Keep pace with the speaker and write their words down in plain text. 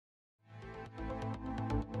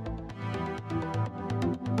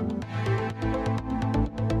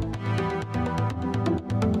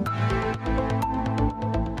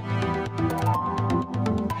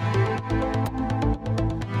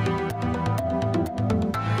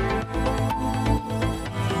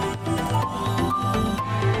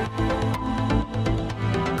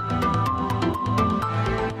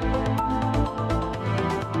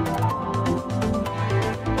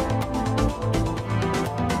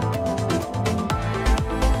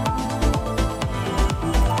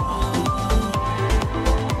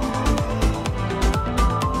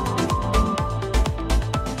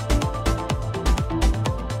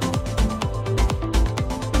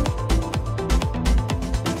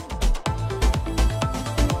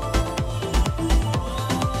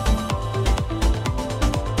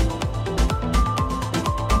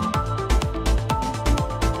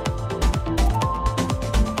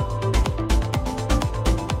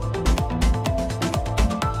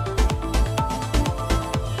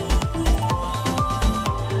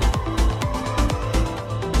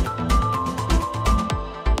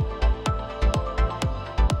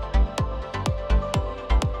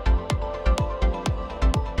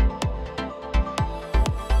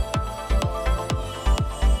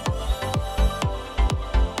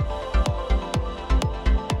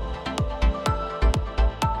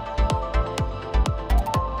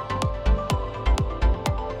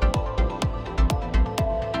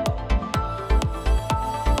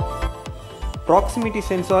proximity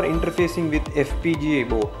sensor interfacing with FPGA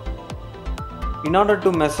board in order to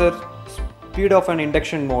measure speed of an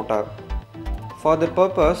induction motor. For the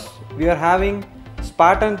purpose, we are having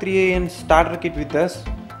Pantech.ai starter kit with us.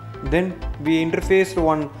 Then we interfaced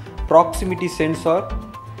one proximity sensor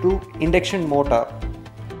to induction motor.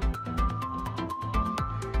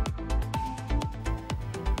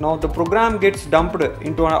 Now the program gets dumped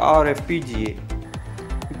into our FPGA.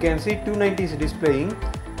 You can see 290 is displaying.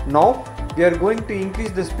 Now we are going to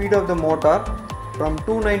increase the speed of the motor from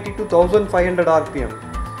 290 to 1500 RPM.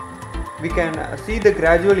 We can see the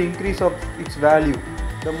gradual increase of its value.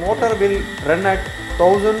 The motor will run at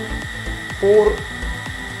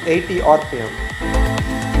 1480 RPM.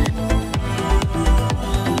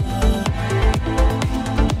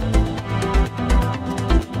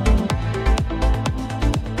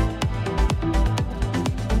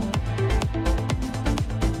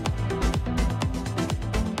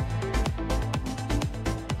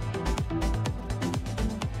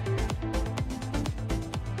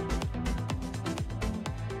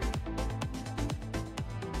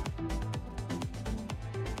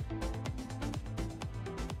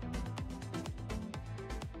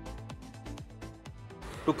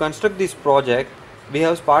 To construct this project, we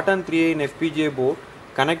have Pantech.ai in FPGA board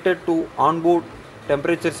connected to onboard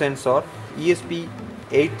temperature sensor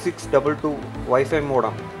ESP8622 Wi-Fi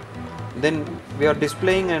modem. Then we are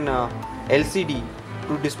displaying an LCD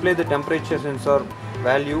to display the temperature sensor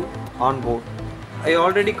value on board. I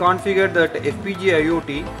already configured that FPGA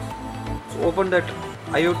IoT. So open that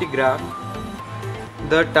IoT graph.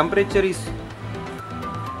 The temperature is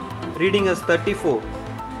reading as 34.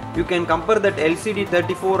 You can compare that LCD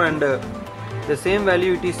 34 and the same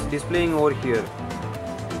value it is displaying over here.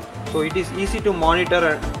 So it is easy to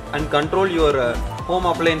monitor and control your home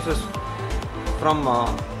appliances from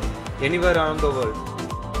anywhere around the world.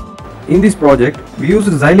 In this project, we used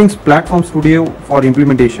Xilinx Platform Studio for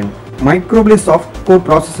implementation. Microblade soft core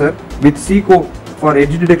processor with C-core for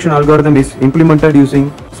edge detection algorithm is implemented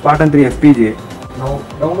using Pantech.ai FPGA. Now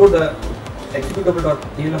download the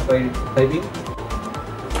executable.elf by typing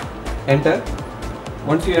enter.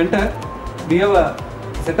 Once you enter, we have a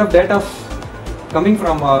set of data coming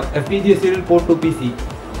from FPGA serial port to PC.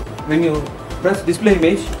 When you press display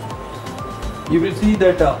image, you will see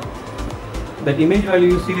that that image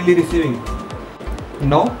value is serially receiving.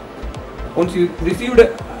 Now, once you received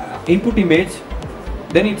input image,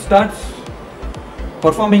 then it starts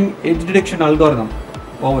performing edge detection algorithm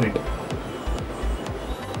over it.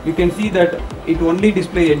 You can see that it only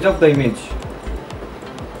displays edge of the image.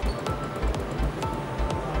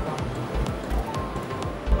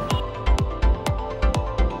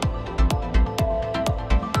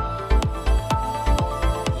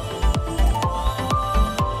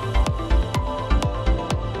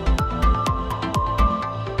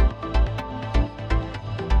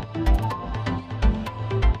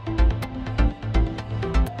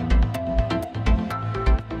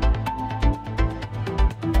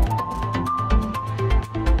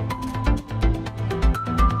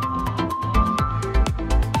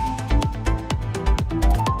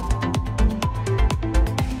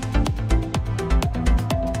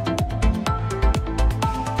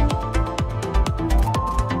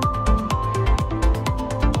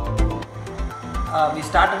 We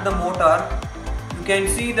started the motor. You can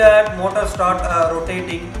see that motor start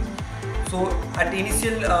rotating. So at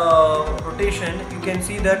initial rotation, you can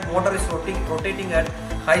see that motor is rotating at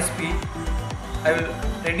high speed. I will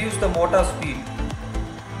reduce the motor speed.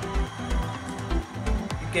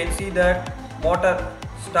 You can see that motor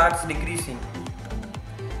starts decreasing.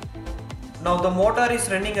 Now the motor is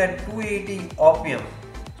running at 280 RPM.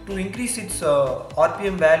 To increase its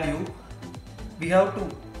RPM value, we have to,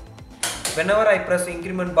 whenever I press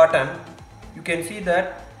increment button, you can see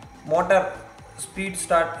that motor speed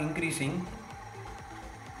start increasing.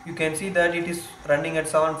 You can see that it is running at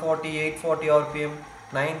 740, 840 RPM,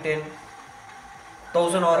 910,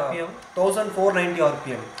 1000 RPM, 1490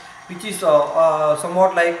 RPM, which is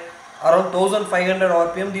somewhat like around 1500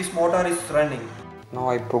 RPM this motor is running. Now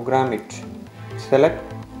I program it. Select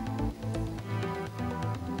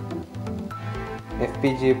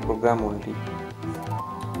FPGA program only.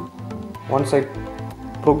 Once I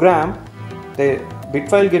program, the bit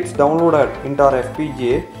file gets downloaded into our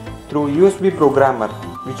FPGA through USB programmer,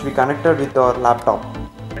 which we connected with our laptop.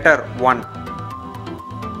 Letter 1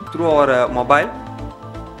 through our mobile.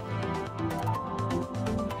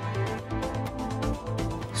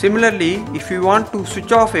 Similarly, if you want to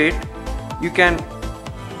switch off it, you can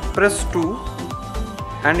press 2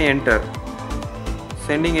 and enter,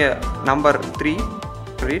 sending a number 3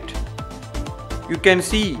 for it. You can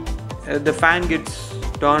see the fan gets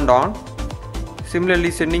turned on.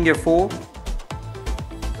 Similarly, sending a 4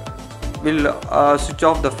 will switch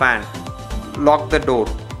off the fan, lock the door.